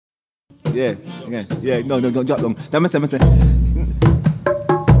Yeah, again. Yeah, no, don't drop down. That must say.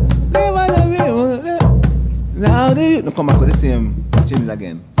 Now they come back with the same changes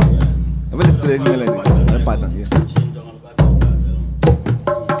again. I will listen to the melody, the pattern, yeah.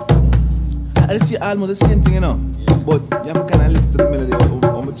 I see almost the same thing, you know. But you have to kind of listen to the melody or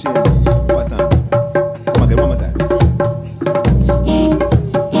change the pattern. Come again, one more time.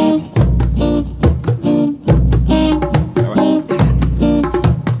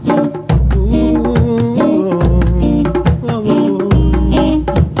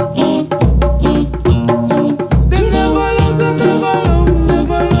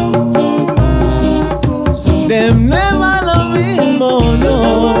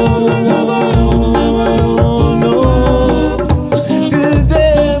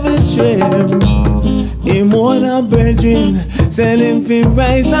 Selling for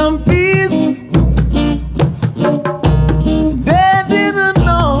rice and peas. They didn't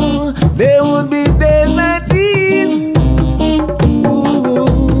know there would be days like these.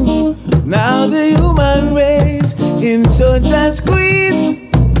 Ooh, now the human race in such a squeeze.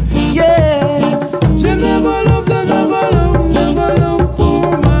 Yes, she never loved, they never loved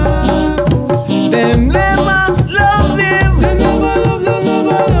poor man. They never loved him. They never loved, they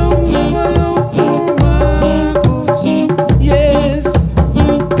never loved poor man. Yes,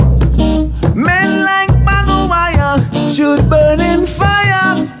 men like Bodyguard should burn in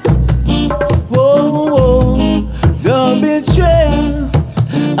fire. Whoa, the betrayal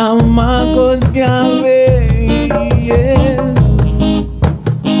of Marcus Garvey. Yes.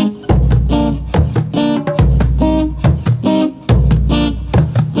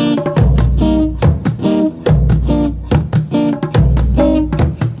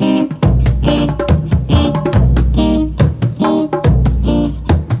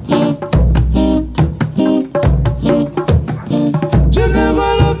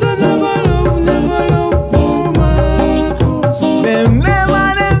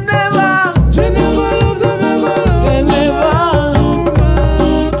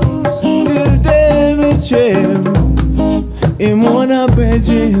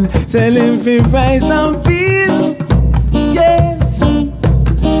 Selling for rice and peas. Yes,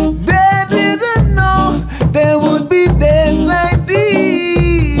 they didn't know there would be days like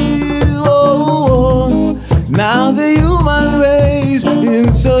these. Oh, now the human race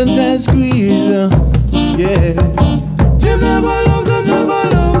in such a squeeze. Yes, Jim never loved, them never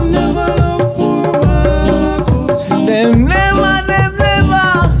loved poor Marcus. Them never,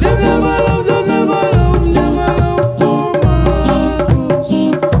 Jim never loved, them never loved poor Marcus.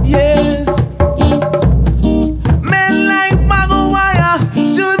 Yes, men like Bodyguard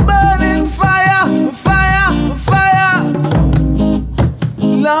should burn in fire, fire, fire.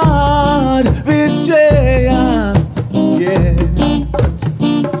 Lord, betrayer. Yeah,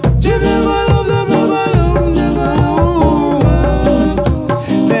 Jim never loved, them never loved.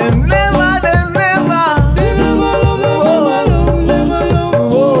 Them never, Jim never loved, never loved.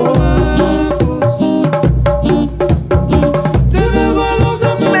 They never loved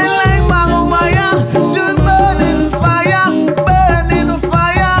them. Men like Bodyguard should burn in fire, burn in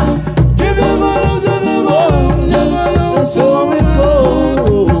fire. Jim never loved, never loved. So it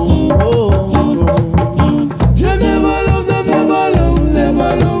goes. Jim never loved,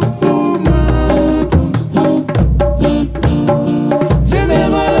 never loved poor Marcus. Jim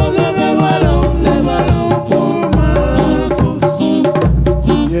never loved, never loved poor Marcus.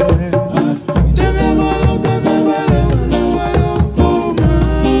 Yeah. Jim never loved, never loved poor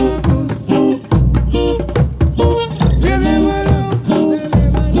Marcus. Jim never loved,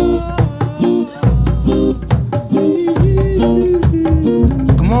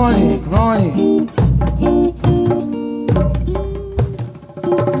 Come on in, come on in.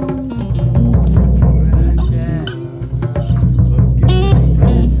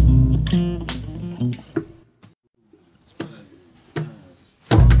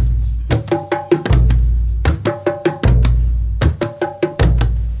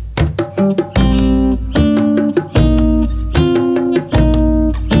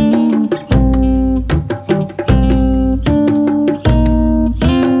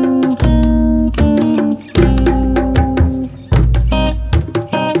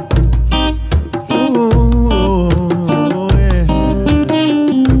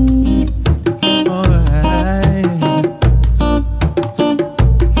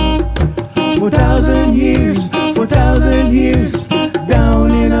 For thousand years,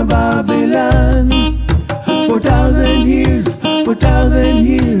 down in a Babylon. For thousand years,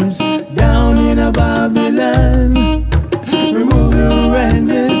 down in a Babylon. Remove your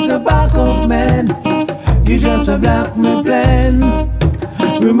hands, the back up man. You just a black me plan.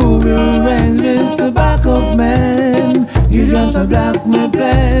 Remove your hands, Mr. Backup Man. You just a black me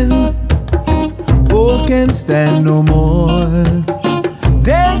pen. Both can't stand no more.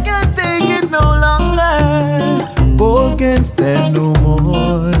 They can't take it no longer. Both can't stand no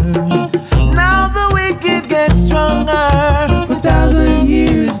more. Now the wicked get stronger. For 1,000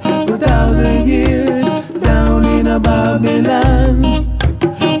 years, for 1,000 years, down in a Babylon.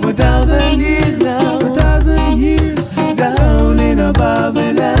 For 1,000 years now, for 1,000 years, down in a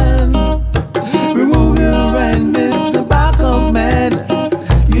Babylon. Remove your hands, Mr. Backup Man.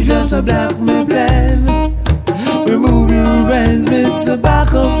 You just a black me plan. Remove your hands, Mr.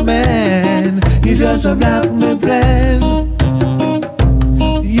 Backup Man. You just a black me plan.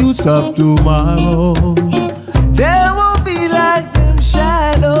 The youths of tomorrow, they won't be like them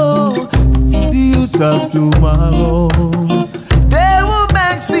shadow. The youths of tomorrow, they won't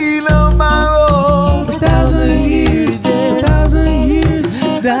back steal or borrow. For 1,000 years, yeah, for 1,000 years,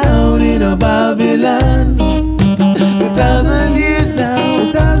 down in a Babylon. For 1,000 years now, for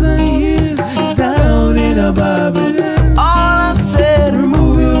 1,000 years, down in a Babylon. All I said,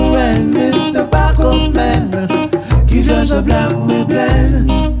 remove your hands, Mr. Backup Man. You just a black me plan.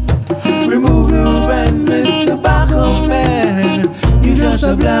 Remove your hands, Mr. Backup Man. You just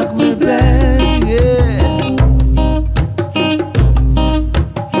a black me plan, yeah.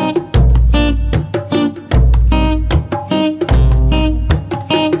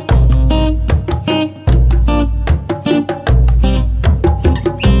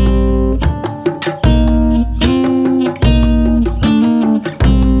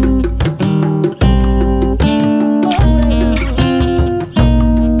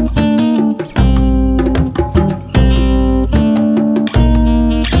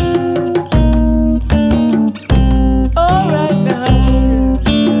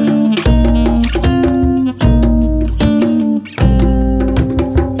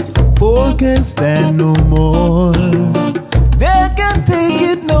 Can't stand no more. They can't take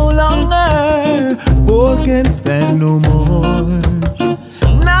it no longer. Both can't stand no more.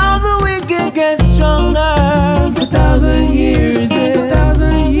 Now the wicked get stronger. For 1,000 years, yeah, for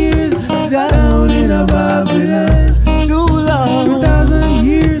 1,000 years, down in a Babylon. Too long. For 1,000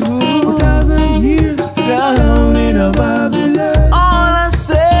 years, for 1,000 years, down in a Babylon. All I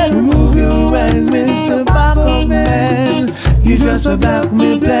said, remove your hands, Mr. Backup Man. You just a black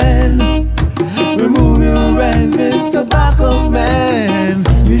me plan. Remove your hands, Mr. Backup Man.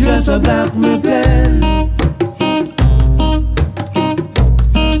 You just a black me plan.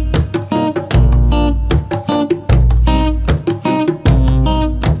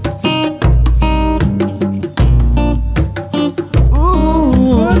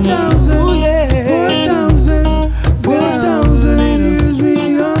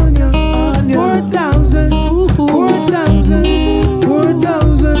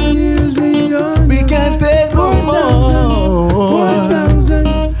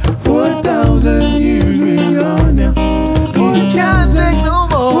 Years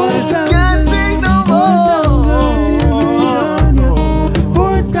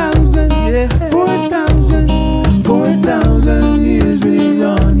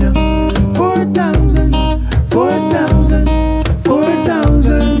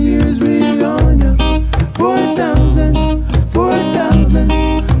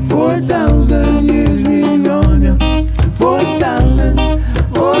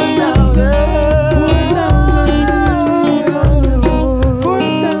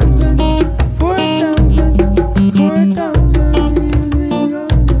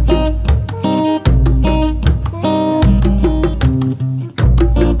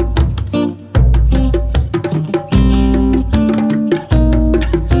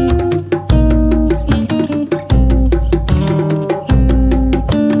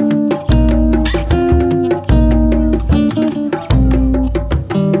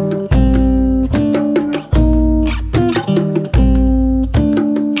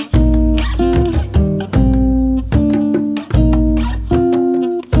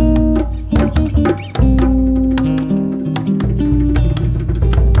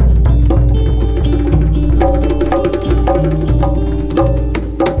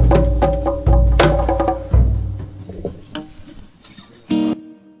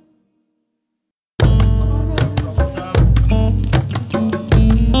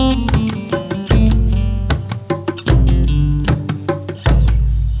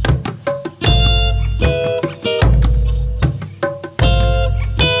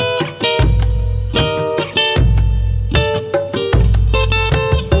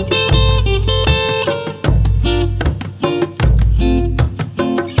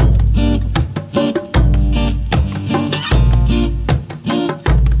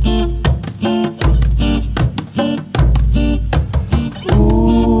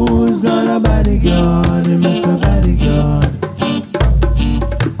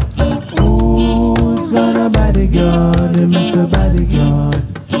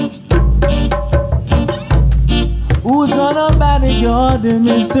bodyguard,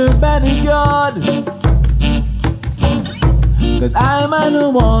 Mr. Bodyguard. 'Cause I'm the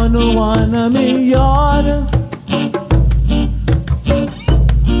one who wanna me yard.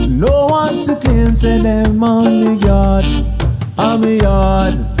 No one to claim say them on me yard, on me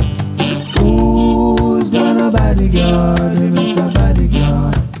yard. Who's gonna bodyguard, Mr.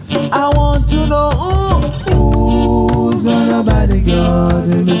 Bodyguard? I want to know who's gonna bodyguard,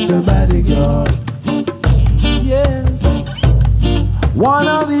 Mr. Bodyguard. Yes, one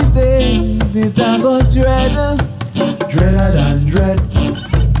of these days it a go dread, dreader than dread.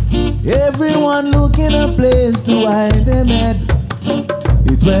 Everyone looking a place to hide them head.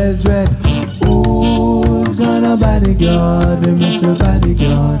 It well dread. Who's gonna bodyguard, Mr.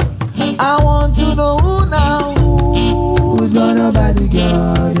 Bodyguard? I want to know who now. Who's gonna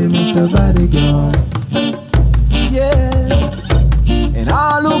bodyguard, Mr. Bodyguard? Yes, and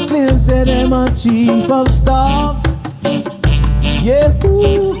all who claim say them a chief of staff. Yeah,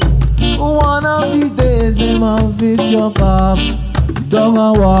 who? One of these days them a fit chuck off, down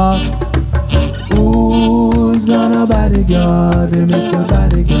a wharf. Who's gonna bodyguard, Mr.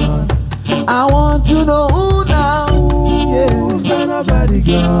 Bodyguard? I want to know who now. Yeah, who's gonna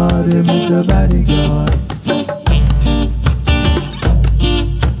bodyguard, Mr. Bodyguard?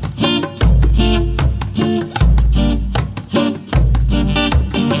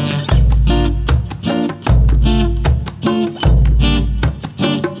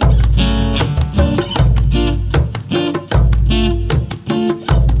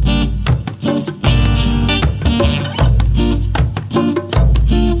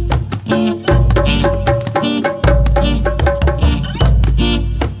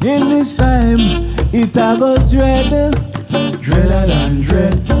 This time it a go dread, dreader than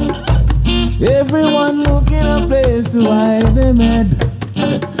dread. Everyone looking a place to hide them head.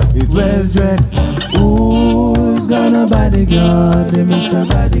 It well dread. Who's gonna bodyguard, Mr.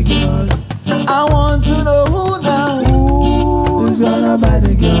 Bodyguard? I want to know who now. Who's gonna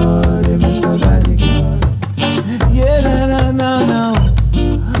bodyguard, Mr. Bodyguard? Yeah, now.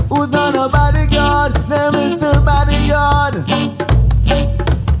 Who's gonna bodyguard, Mr. Bodyguard?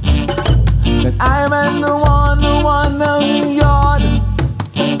 That I'm the one who wanna be yard.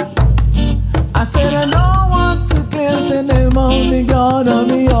 I said I don't want to claim say them on me yard, on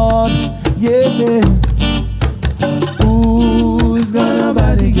me yard. Yeah. Who's gonna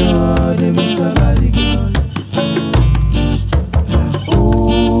bodyguard, Mr. Bodyguard?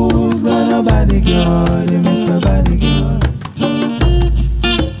 Who's gonna bodyguard, Mr. Bodyguard?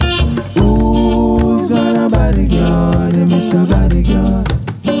 Who's gonna bodyguard, Mr. Bodyguard?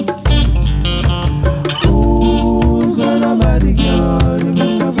 Bodyguard,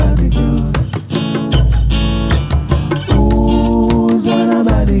 Mr. Bodyguard. Who's gonna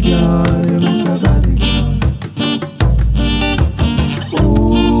bodyguard, Mr. Bodyguard?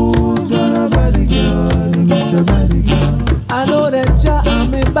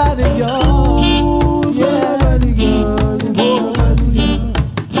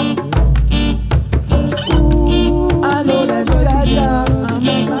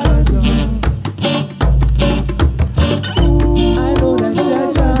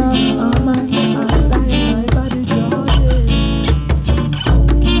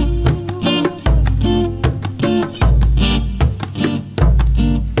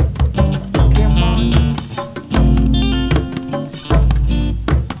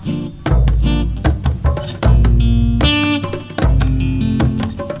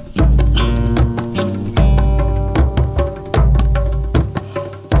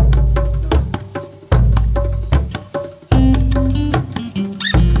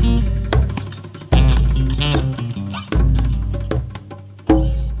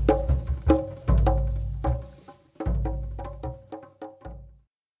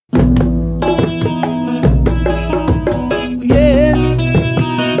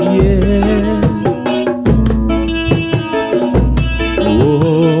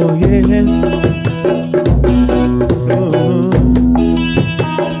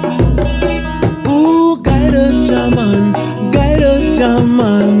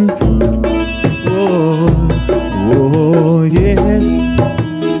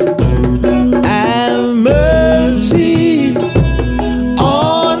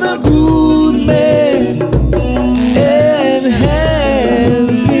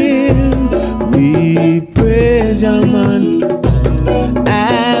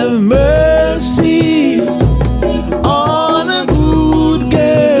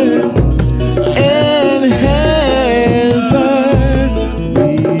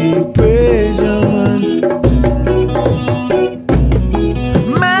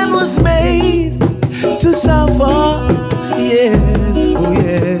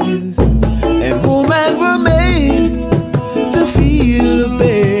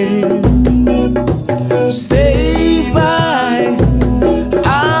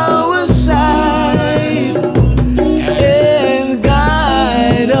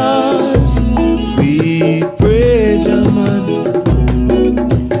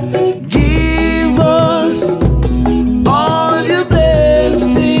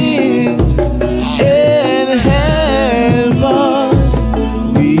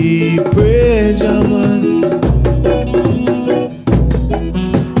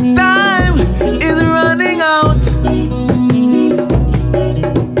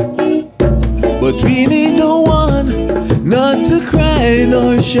 but we need no one not to cry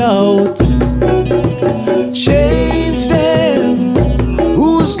nor shout. Change them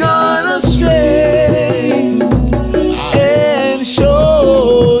who's gone astray, and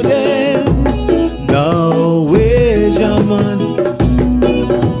show them the way, Jaman.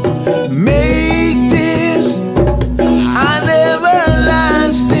 Make this an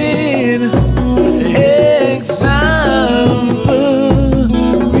everlasting example.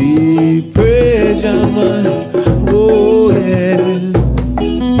 We pray, Jaman. Oh yes.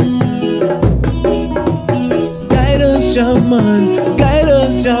 Guide us, Jaman. Guide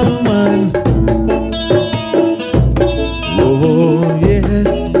us, Jaman. Oh yes.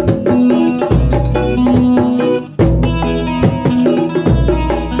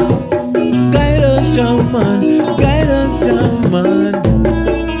 Guide us, Jaman. Guide us, Jaman.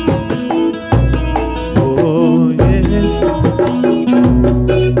 Oh yes.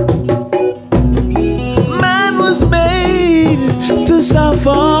 Man was made to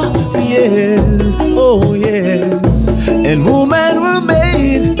suffer, yes, oh yes. And women were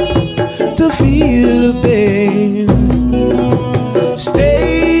made to feel the pain.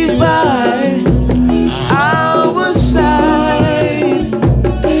 Stay by our side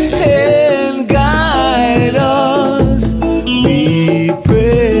and guide us. We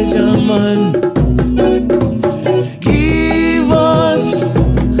pray, Jaman. Give us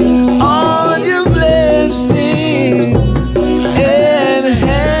all your blessings and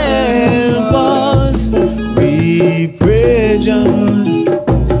help us. We pray, Jaman.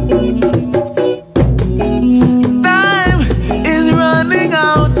 Time is running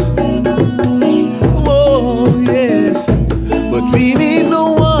out. Oh yes, but we need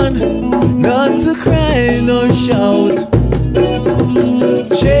no one not to cry nor shout.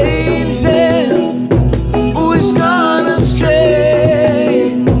 Change them who is gone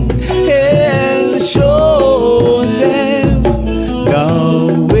astray, and show them the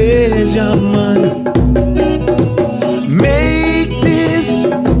way, Jaman. Make this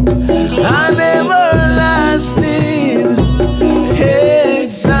an everlasting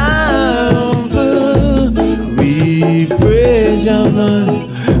example. We pray, Jaman.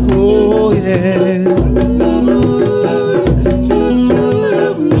 Oh yeah.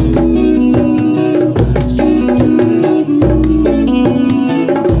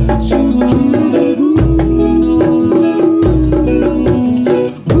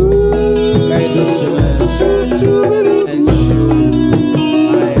 Guide us, Jaman, and show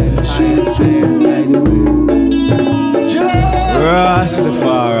I the way.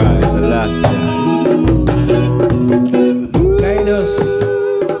 Rastafari is the last time. Guide us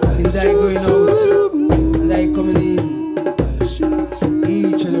in thy going out and thy coming in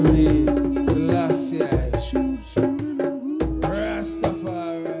each and every day. Selassie,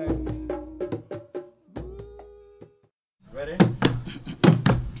 Rastafari. Ready?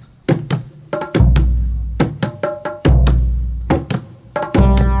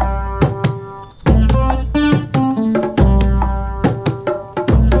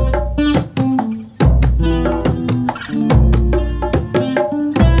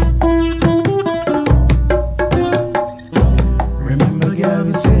 Remember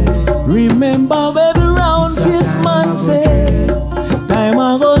Gary said, remember where the round fist man said, time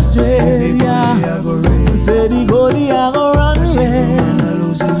I go jail, yeah. He said he go the I go run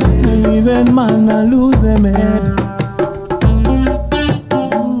red, even man I lose them head.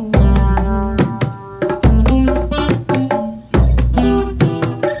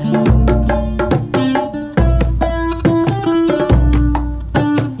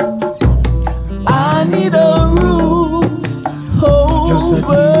 I need a roof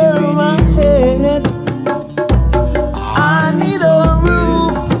over my head. I need a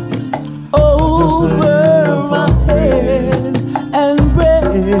roof over my head and bread.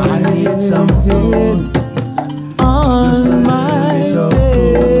 I need some food on my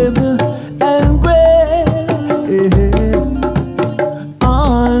table and bread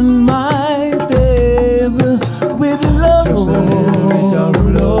on my table with love,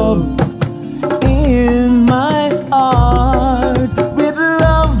 love in my heart with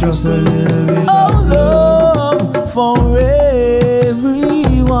love, just a little bit of love for everyone.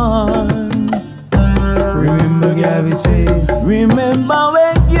 Remember Gabby said, remember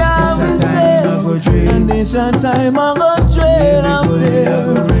when Gabby said, and this a time I go train up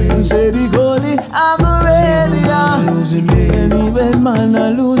there. He said he go the I go ready, yeah. And even man I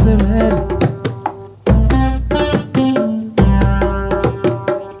lose them head.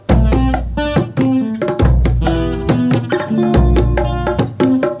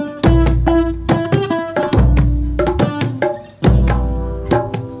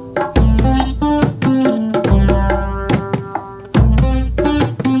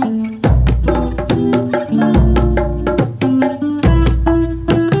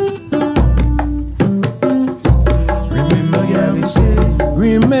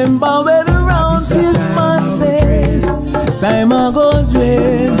 Remember where the round face man says, time I go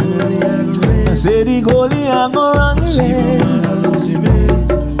drain. I say the goalie I go run red.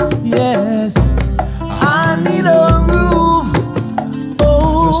 Yes, I need a roof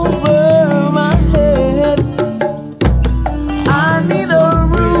over my head. I need a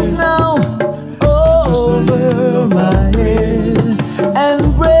roof now over my head.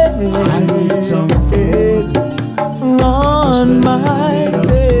 And bread on my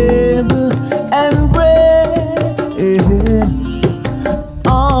table. And bread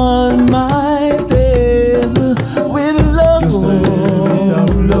on my table. With love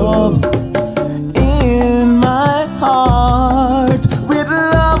in my heart. With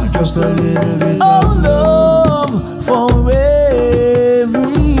love, oh love for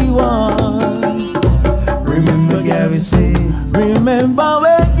everyone. Remember Gary say, remember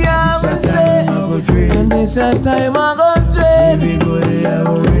where Gary say, and this a time I go trade.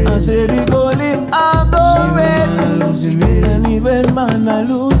 I say the goalie I go red, and even man I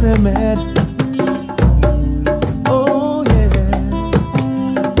lose him head. Oh yeah,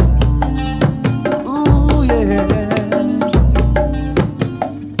 ooh yeah.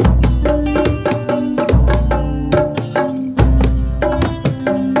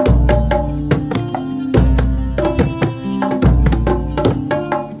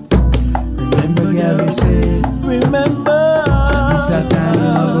 remember Gary said, Remember, this a time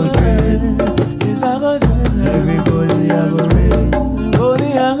I go trade. it's a go trade. Everybody I go red.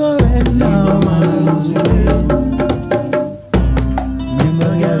 Goalie I go red No now. man lose it.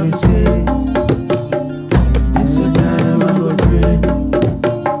 Remember Gary said, this a time I go trade.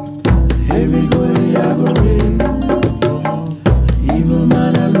 Everybody I go red. Evil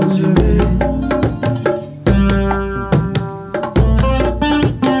man I lose it.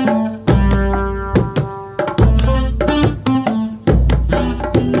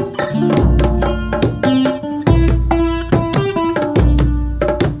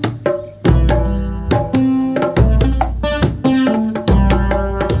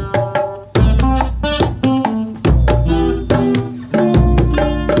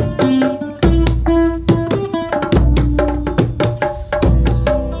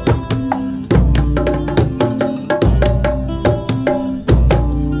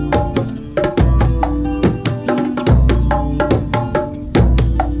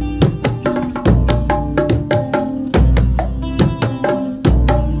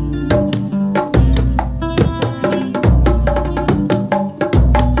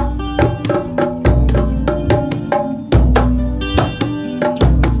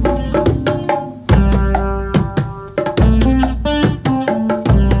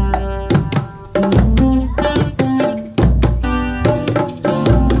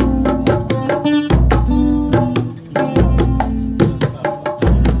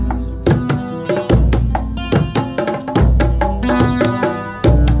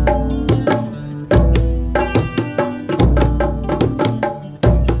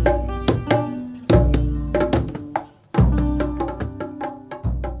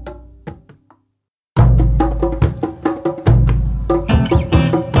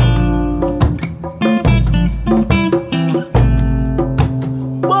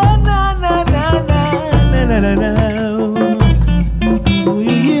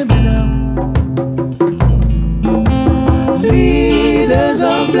 Leaders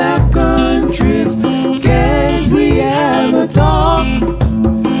of black countries, can't we have a talk?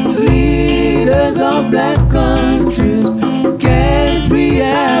 Leaders of black countries, can't we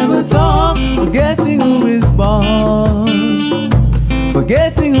have a talk? Forgetting who is boss,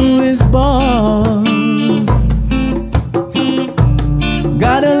 forgetting who is boss.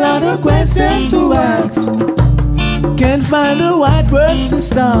 Got a lot of questions to ask, can't find the right words to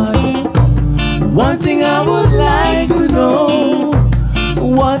start. One thing I would like to know,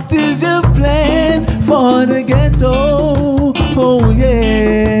 what is your plans for the ghetto? Oh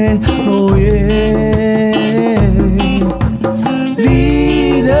yeah, oh yeah.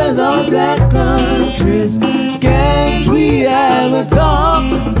 Leaders of black countries, can't we have a talk?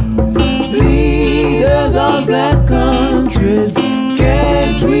 Leaders of black countries,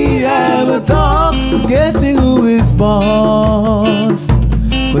 can't we have a talk? Forgetting who is boss,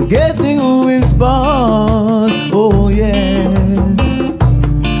 forgetting who is boss. Oh yeah.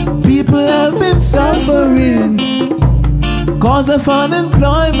 People have been suffering cause of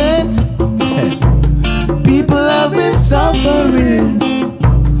unemployment. People have been suffering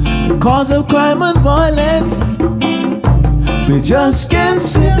cause of crime and violence. We just can't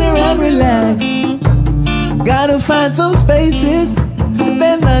sit there and relax. Gotta find some spaces.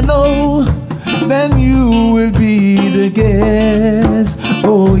 Then I know then you will be the guest.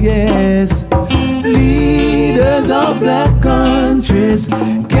 Oh yes, leaders of black countries,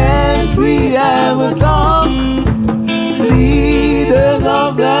 can't we have a talk? Leaders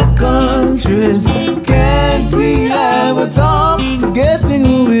of black countries, can't we have a talk? Forgetting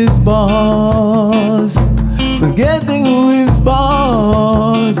who is boss, forgetting who is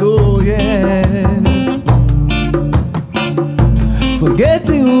boss. Oh yes,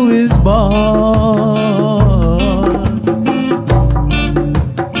 forgetting who is boss.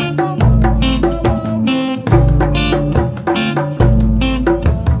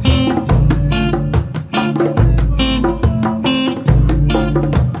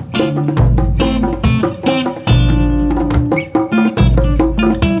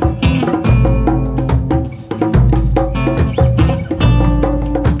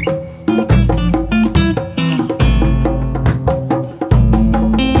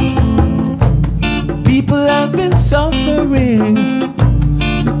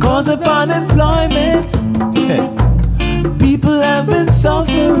 Because of unemployment, people have been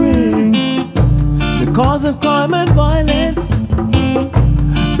suffering. Because of crime and violence,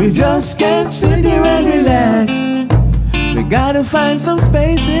 we just can't sit here and relax. We gotta find some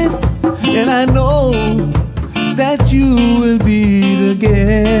spaces, and I know that you will be the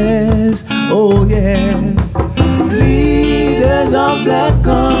guest. Oh yes, leaders of black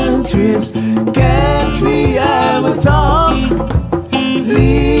countries, can't we have a talk?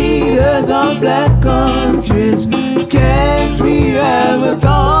 Leaders of black countries, can't we have a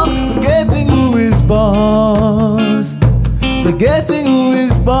talk? Forgetting who is boss, forgetting who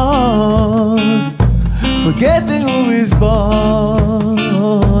is boss, forgetting who is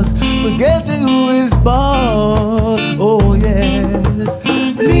boss, forgetting who is boss. Oh yes,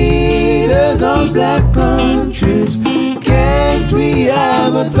 leaders of black countries, can't we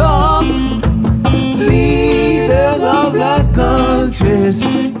have a talk? Leaders of black countries,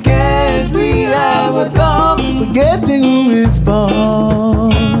 can't we have a talk? Forgetting who is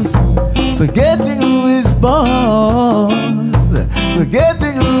boss, forgetting who is boss,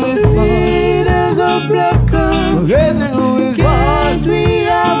 forgetting who is boss. Leaders of black countries, forgetting who is boss. Can't we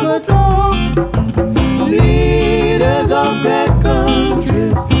have a talk? Leaders of black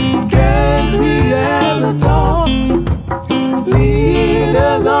countries, can't we have a talk?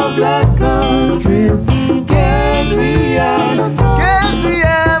 Leaders of black countries, can't we have a talk? Can't we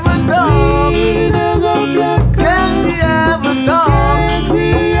have a talk? Leaders of black countries, can't we have a talk? Can't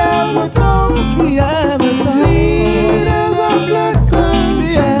we have a talk? We have a talk. Leaders of black countries, we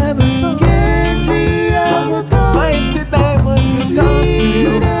have a talk. Can't we have a talk? Mighty diamond, we talk to you.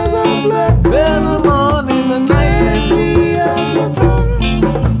 Leaders of black countries, in the morning, the night, can't we have a talk?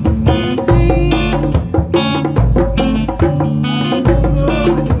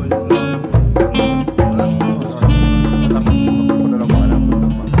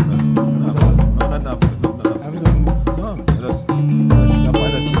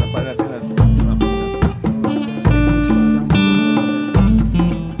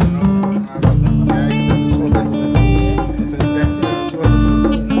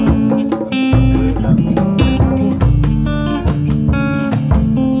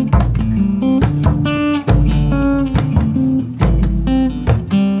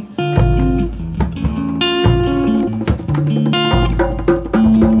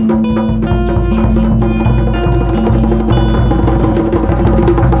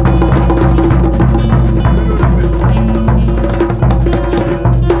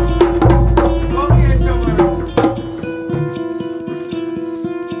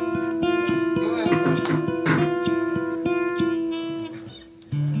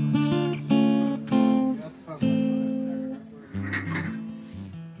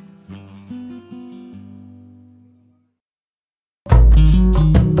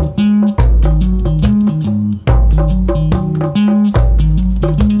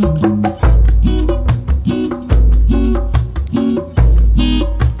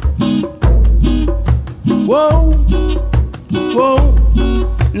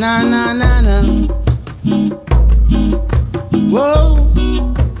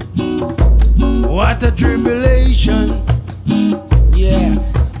 What a tribulation, yeah.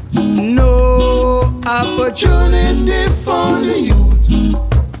 No opportunity for the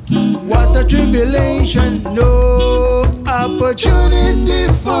youth. What a tribulation, no opportunity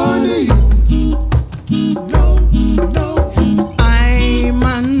for the youth. No, no.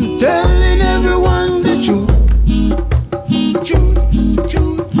 I'm telling everyone the truth.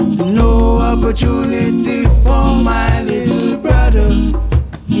 No opportunity for my little brother,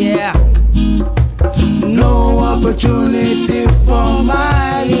 yeah. No opportunity for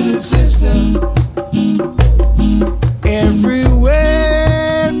my my little sister.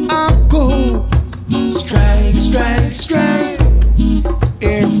 Everywhere I go, strike, strike, strike.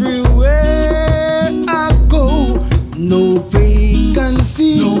 Everywhere I go, no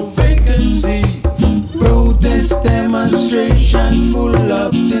vacancy, no vacancy. Protest demonstration full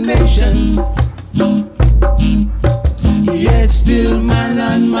up the nation. Yet still man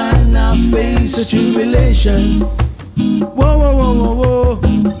and man are face a tribulation. Whoa, whoa, whoa, whoa, whoa.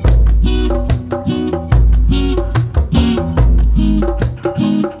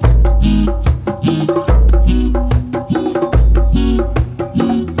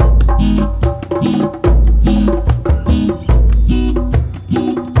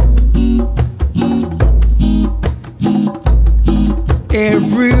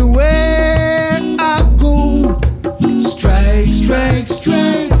 Everywhere I go, strike, strike,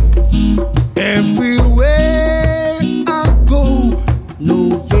 strike. Everywhere I go,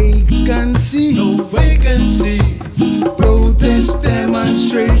 no vacancy, no vacancy. Protest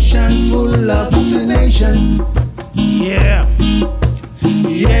demonstration full up the nation. Yeah.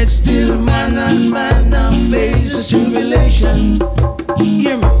 Yet still man and man are face a tribulation.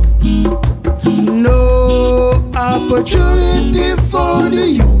 Hear me. No opportunity for the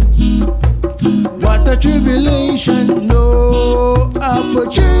youth. What a tribulation. No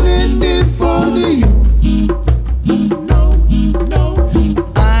opportunity for the youth. No, no.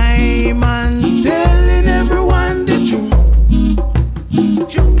 I'm telling everyone the truth.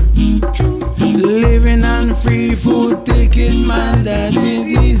 Living on free food ticket, man, that ain't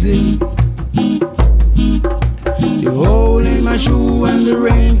easy. The hole in my shoe and the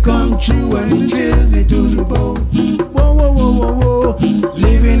rain come true and it chills me to the bone. Whoa, whoa, whoa, whoa, whoa.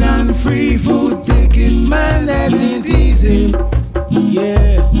 Living on free food ticket, man, that ain't easy.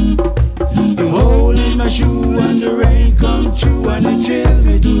 Yeah. The hole in my shoe and the rain come true and it chills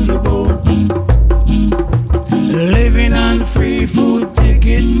me to the bone. Living on free food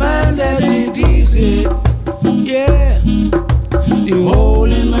ticket, man, that ain't easy. Yeah. The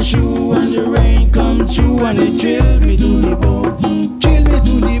hole in my shoe and the rain come true and it chills me to the bone. Chill me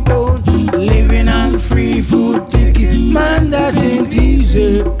to the bone. Living on free food ticket, man, that ain't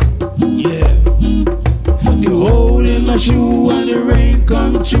easy. Yeah. The hole in my shoe and the rain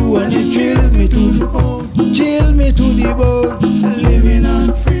come true and it chills me to the bone. Chill me to the bone. Living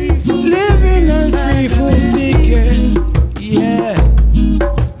on free food. Living on free food ticket. Yeah.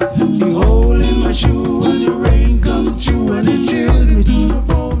 The hole in my shoe and the rain come true and it chills me to the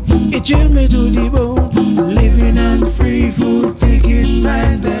bone. It chills me to the bone. Living on free food ticket,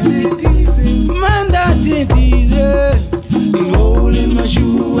 man, that ain't easy. Man, that ain't easy. The hole in my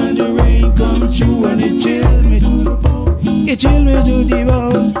shoe and the rain come true and it chills me to the bone. It chills me to the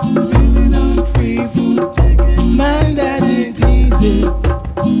bone. Living on free food ticket, man, that ain't easy.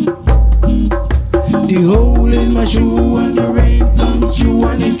 The hole in my shoe and the rain come true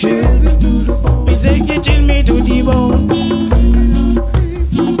and it chills me to the bone. Me say it chill me to the bone.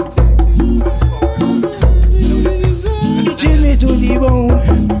 It chill me to the bone.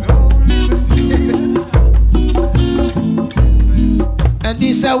 And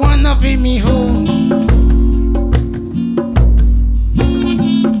this I wanna feel me home.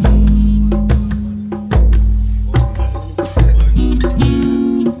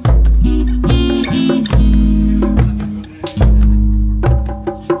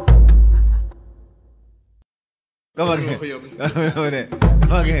 Come again.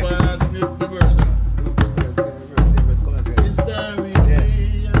 Come again.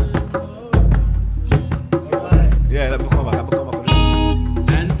 Yeah, let me come back.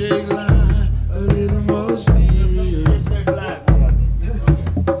 And take life a little more serious.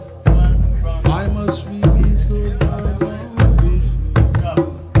 Why must we be so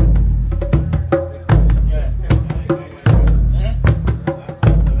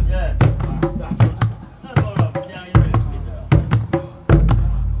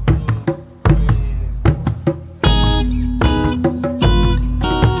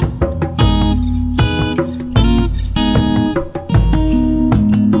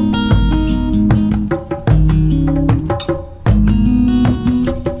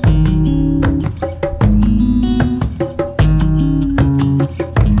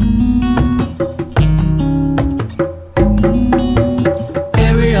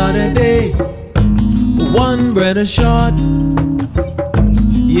bread short.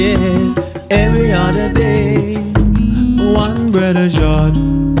 Yes, every other day, one bread short.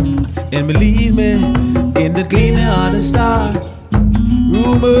 And believe me, in the cleaner of the star,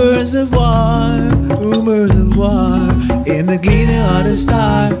 rumors of war, in the gleaming of the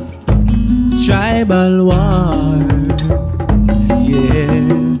star, tribal war.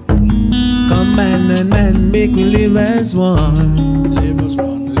 Yeah. Come man and man, make we live as one. Live as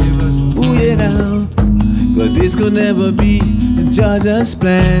one, live as one. Ooh yeah now, 'cause this could never be Georgia's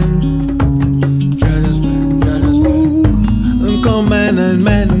plan. Georgia's plan, Georgia's plan. Ooh, come man and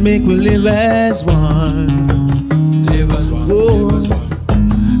man, make we live as one. Live as one, live as one.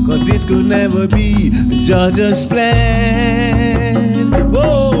 'Cause this could never be Georgia's plan.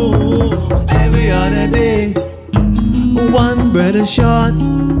 Whoa, every other day, one brother shot.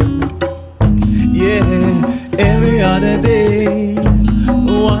 Yeah, every other day,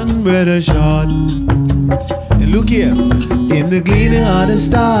 one brother shot. And look here, in the gleaming of the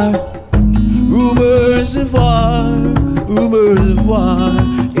star, rumors of war, rumors of war.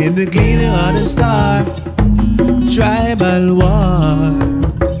 In the gleaming of the star, tribal war.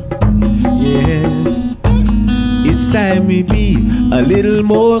 Yes, it's time we be a little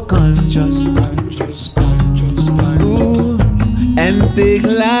more conscious. Ooh, and take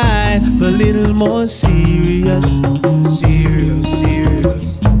life a little more serious. Serious, serious.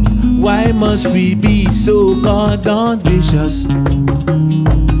 Why must we be so goddamn vicious?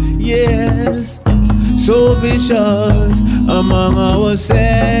 Yes, so vicious among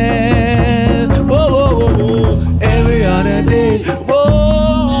ourselves. Whoa, whoa, whoa, whoa. Every other day,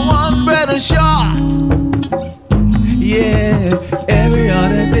 whoa, one brother shot. Yeah, every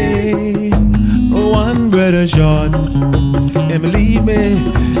other day, one brother shot. And believe me,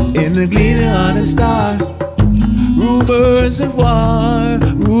 in the gleaming of the star, rumors of war,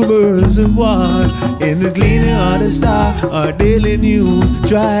 rumors of war. In the gleaming of the star, our daily news,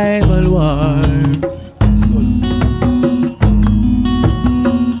 tribal war.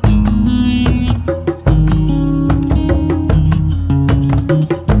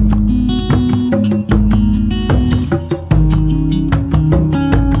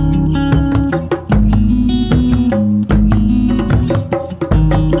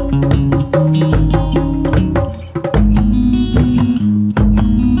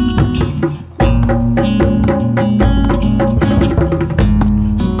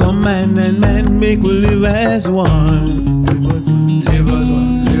 Make we live as one. Live as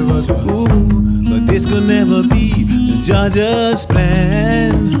one, live as one. Ooh, but this could never be Georgia's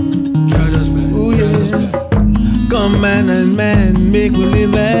plan. Georgia's plan, Ooh, Georgia's yeah. plan. Come man and man, make we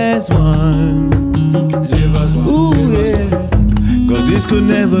live as one. Live as one, Ooh, live as yeah. one. 'Cause this could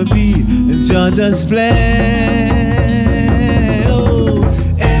never be Georgia's plan. Oh,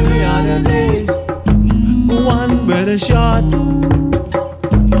 every other day, one brother shot.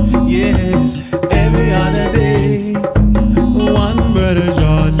 Yes, every other day, one brother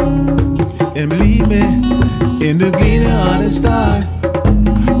shot. And believe me, in the gleaming of the star,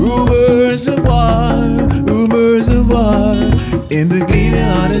 rumors of war, rumors of war. In the gleaming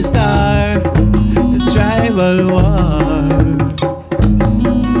of the star, the tribal war.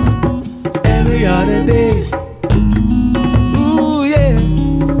 Every other day, ooh yeah.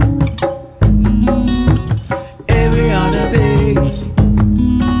 Every other day,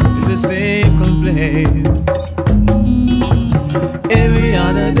 the same complaint. Every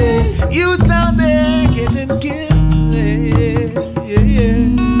other day, youths out there getting killed. Yeah, yeah.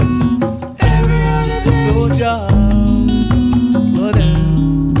 Every other day, no job for them.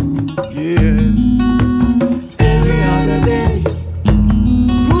 Yeah. Every other day,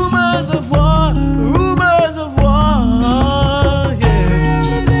 rumors of war, rumors of war. Yeah.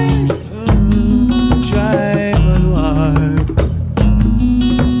 Tribal war.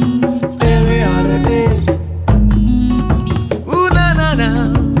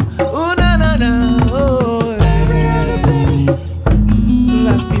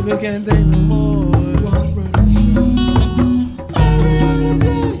 Can't take no more.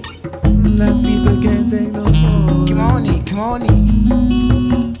 Black people can't take no more. Come on in, come on in.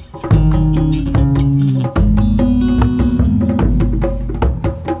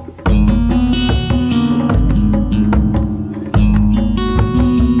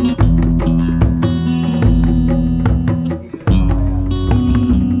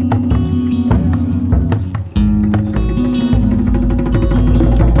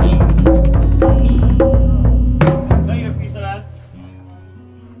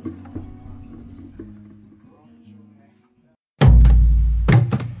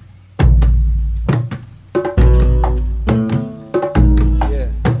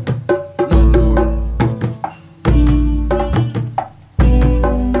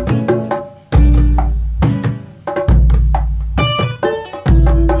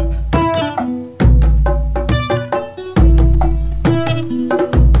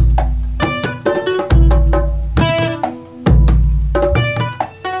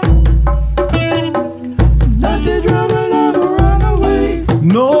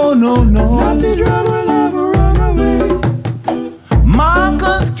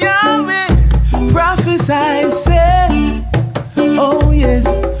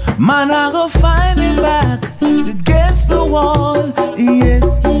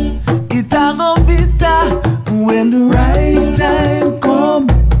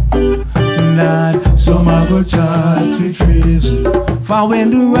 go charge with treason. For when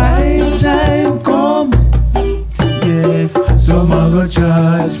the right time come, yes, some a go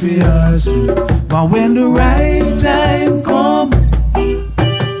charge for arson. But when the right time come,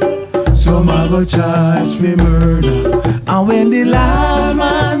 some a go charge for murder. And when the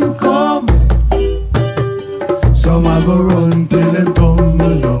lawman come, some a go run till them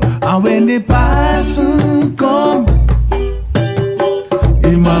tumble down. And when the person come,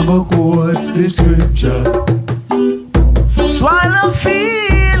 him a go quote the scripture. Swallow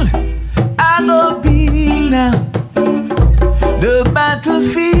field, I go be now. The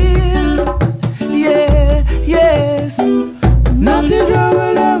battlefield, yeah, yes. Nothing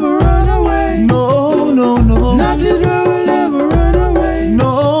will ever run away. No, no, no. Nothing will ever run away.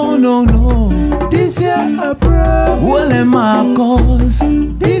 No, no, no. This year a prophecy. Ole Marcos.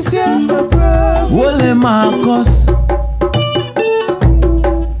 This year a prophecy. Ole Marcos.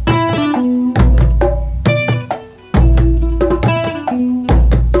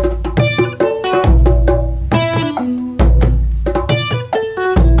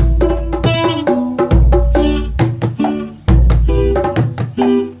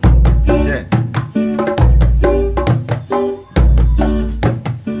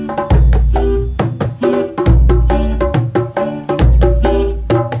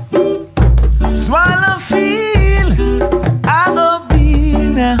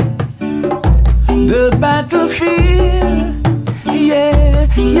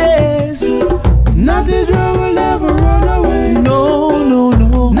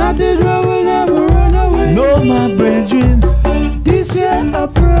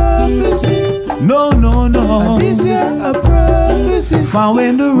 For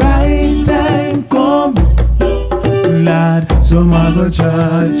when the right time come, lad, some a go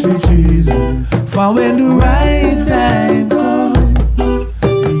charge for treason. For when the right time come,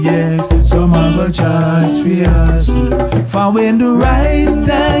 yes, some a go charge for arson. For when the right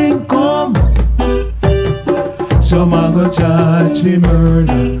time come, some a go charge for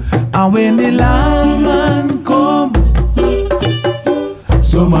murder. And when the lawman come,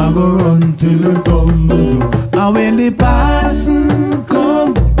 some a go run till them tumble down. And when the person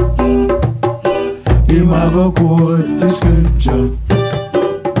come, him a go quote the scripture.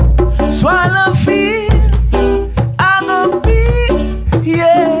 Swallow field, I go be,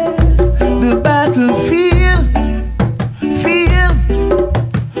 yes, the battlefield, field,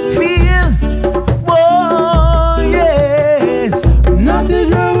 oh yes. Nothing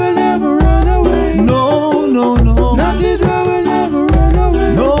will ever run away. No, no, no. Nothing will ever run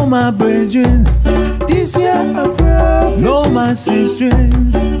away. No, my brethren. This year a prophecy. No, my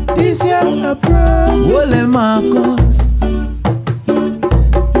sisters. This year a prophecy. Ole Marcos.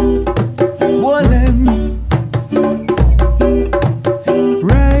 Ole.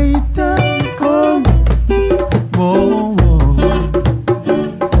 Right time come. Whoa, whoa.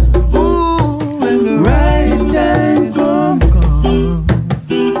 Ooh, when the Right time come.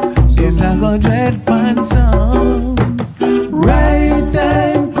 It a go dread pan some. Right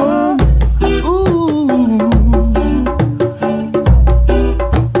time come.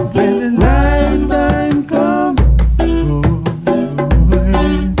 When the Right time come.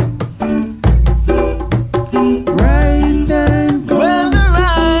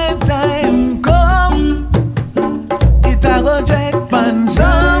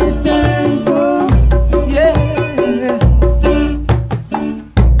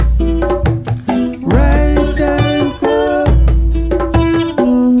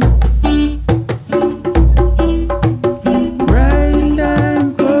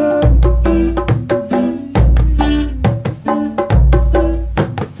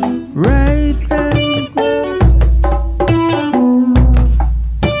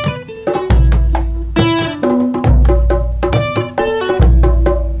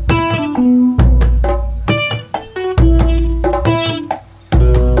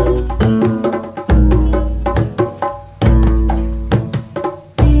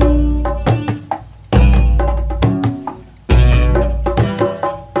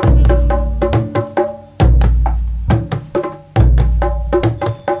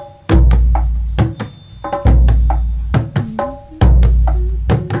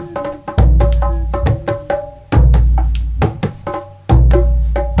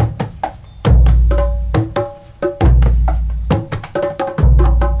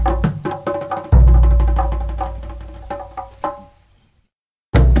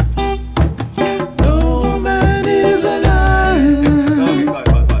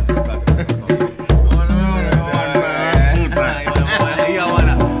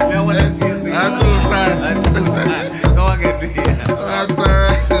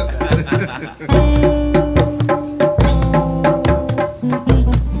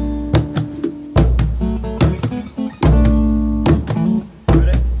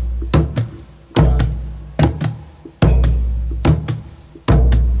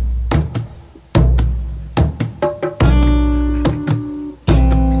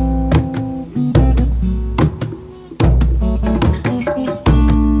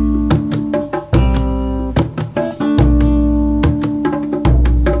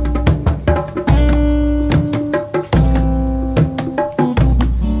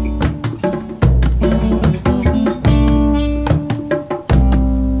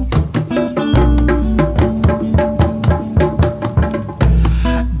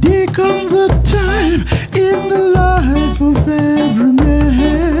 comes a time in the life of every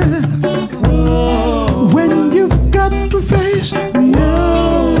man when you've got to face reality.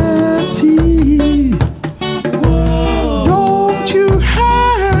 Don't you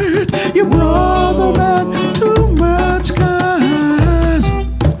hurt your brother man too much, 'cause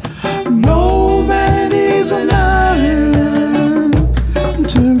no man is an island.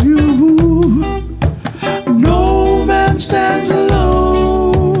 Tell you, no man stands alone.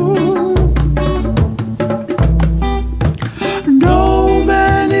 No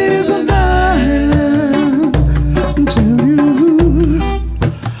man is an island. Tell you,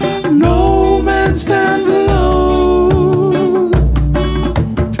 no man stands alone.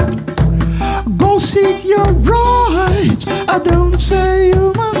 Go seek your rights. I don't say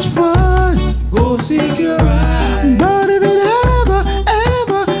you must fight. Go seek your right. But if it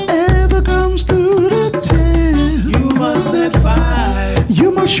ever comes to the test, You must not fight.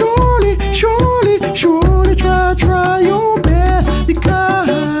 you must surely try your best,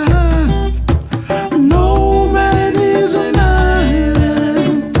 because no man is an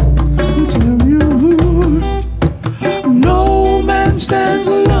island. Tell you, no man stands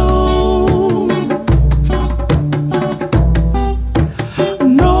alone.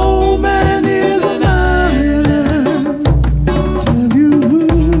 No man is an island. Tell you,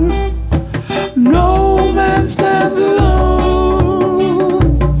 no man stands alone.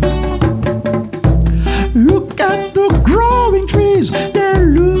 Look at the growing trees, they're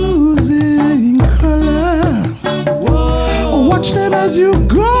losing color. Whoa. Watch them as you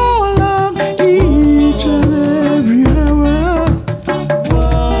go along each and every hour.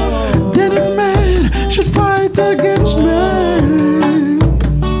 Whoa. Then if man should fight against man,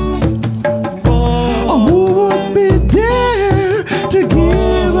 who would be there to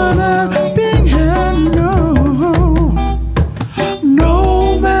give an helping hand? No, no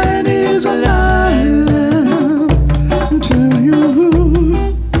man is an island. Tell you,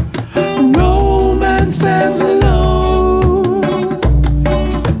 no man stands alone.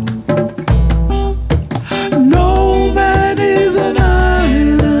 No man is an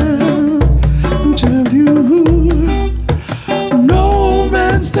island. Tell you, no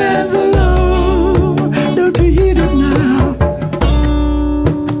man stands alone. Don't you hear that now?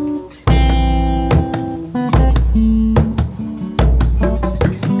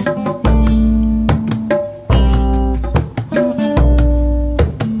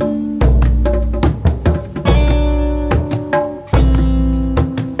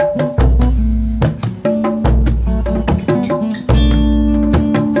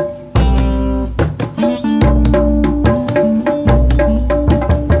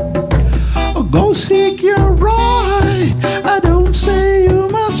 Go seek your right. I don't say you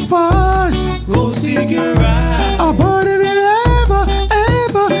must fight. Go seek your right. But if it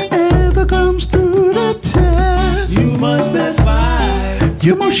ever comes to the test, You must not fight.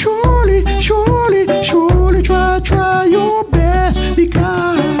 you must surely try your best,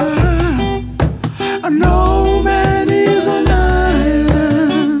 because no man is an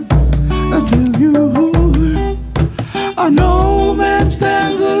island. I tell you, no man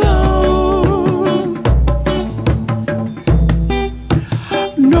stands alone.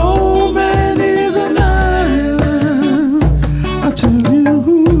 No man is an island. I tell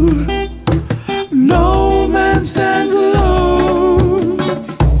you, no man stands alone.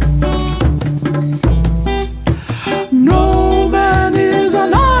 No man is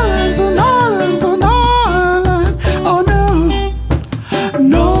an island, an island, an island. Oh no,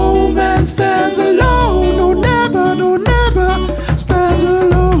 no man stands alone. No, never stands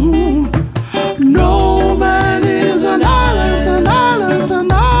alone. No man is an island, an island,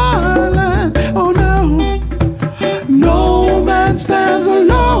 an island. Oh no, no man stands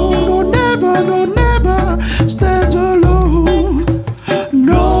alone. No, never stands alone.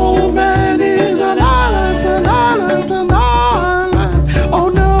 No man is an island, an island, an island. Oh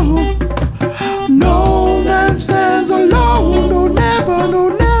no, no man stands alone. No,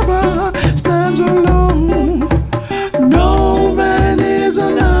 never stands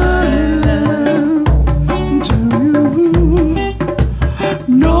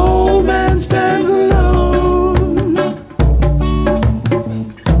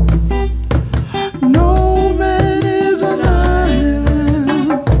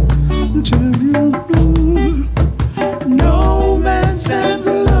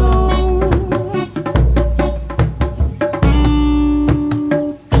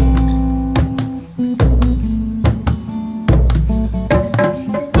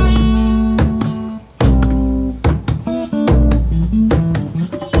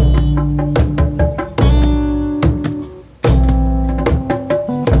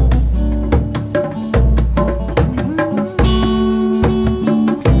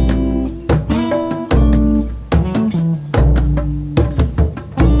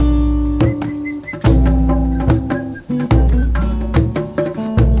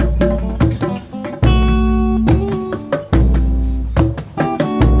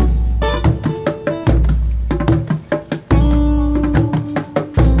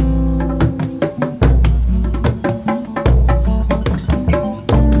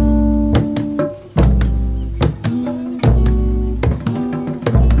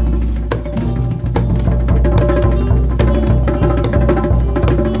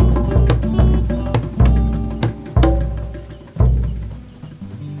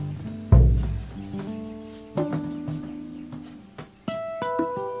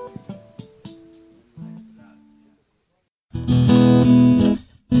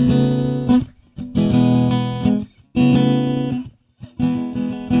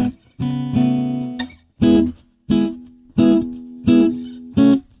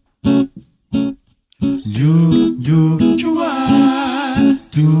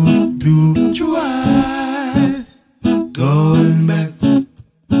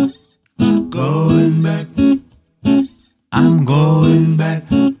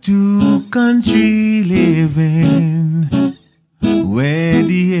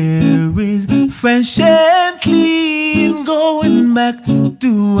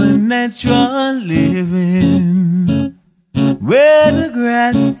to a natural living, where the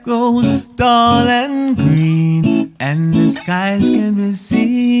grass grows tall and green, and the skies can be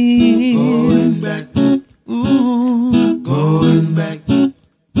seen. Going back, Ooh, going back.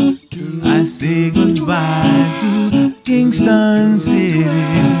 I say goodbye to Kingston City.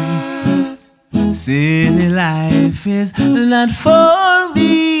 City life is not for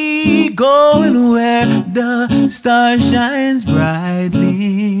me. Going where the star shines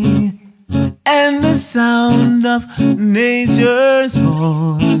brightly, and the sound of nature's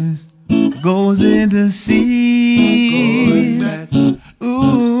voice goes into sea. Going back,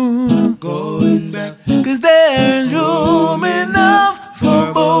 Ooh, going back. 'cause there's room enough for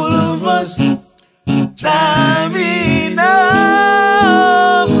both of us. Time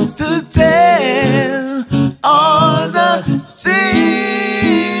enough to tell all the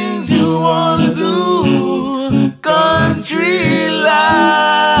things you wanna do. Country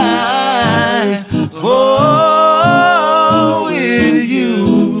life, oh, with you,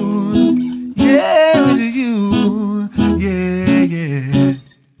 yeah, with you, yeah, yeah.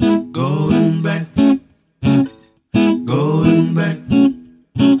 Going back, going back.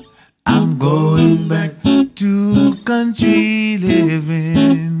 I'm going back to country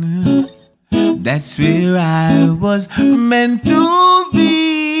living. That's where I was meant to be.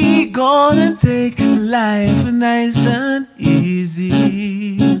 Gonna take life nice and easy.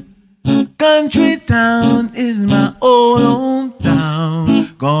 Country town is my old hometown.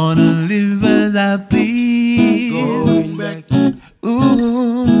 Gonna live as I please. Going back,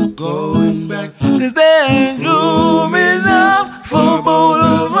 Ooh, going back. 'cause there's room enough for both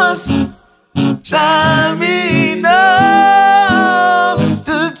of us. Time enough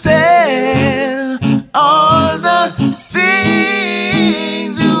to tell all the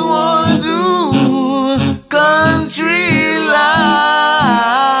things you wanna do. Country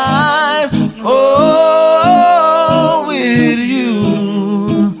life, oh, with you,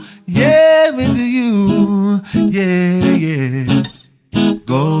 yeah, with you, yeah, yeah.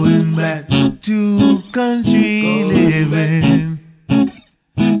 Going back to country living.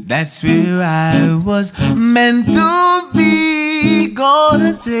 That's where I was meant to be.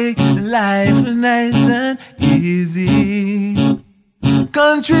 Gonna take life nice and easy.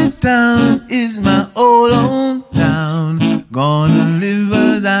 Country town is my old hometown. Gonna live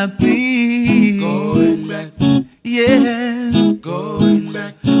as I please. Going back, Yeah, going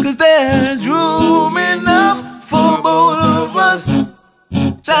back. 'cause there's room enough for both of us.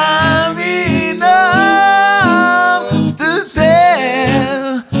 Time enough to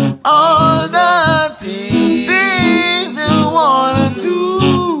tell all the things you wanna do.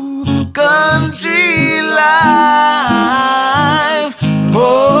 Country life,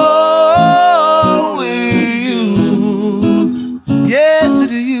 oh, with you, yes,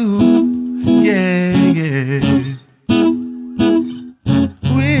 with you, yeah, yeah,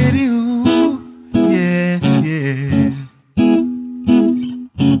 with you, yeah, yeah.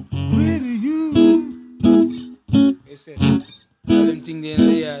 With you. Yes, sir. All them thing there in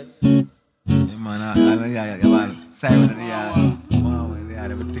the yard. Yeah, man, I know, yeah, man. Simon in the yard.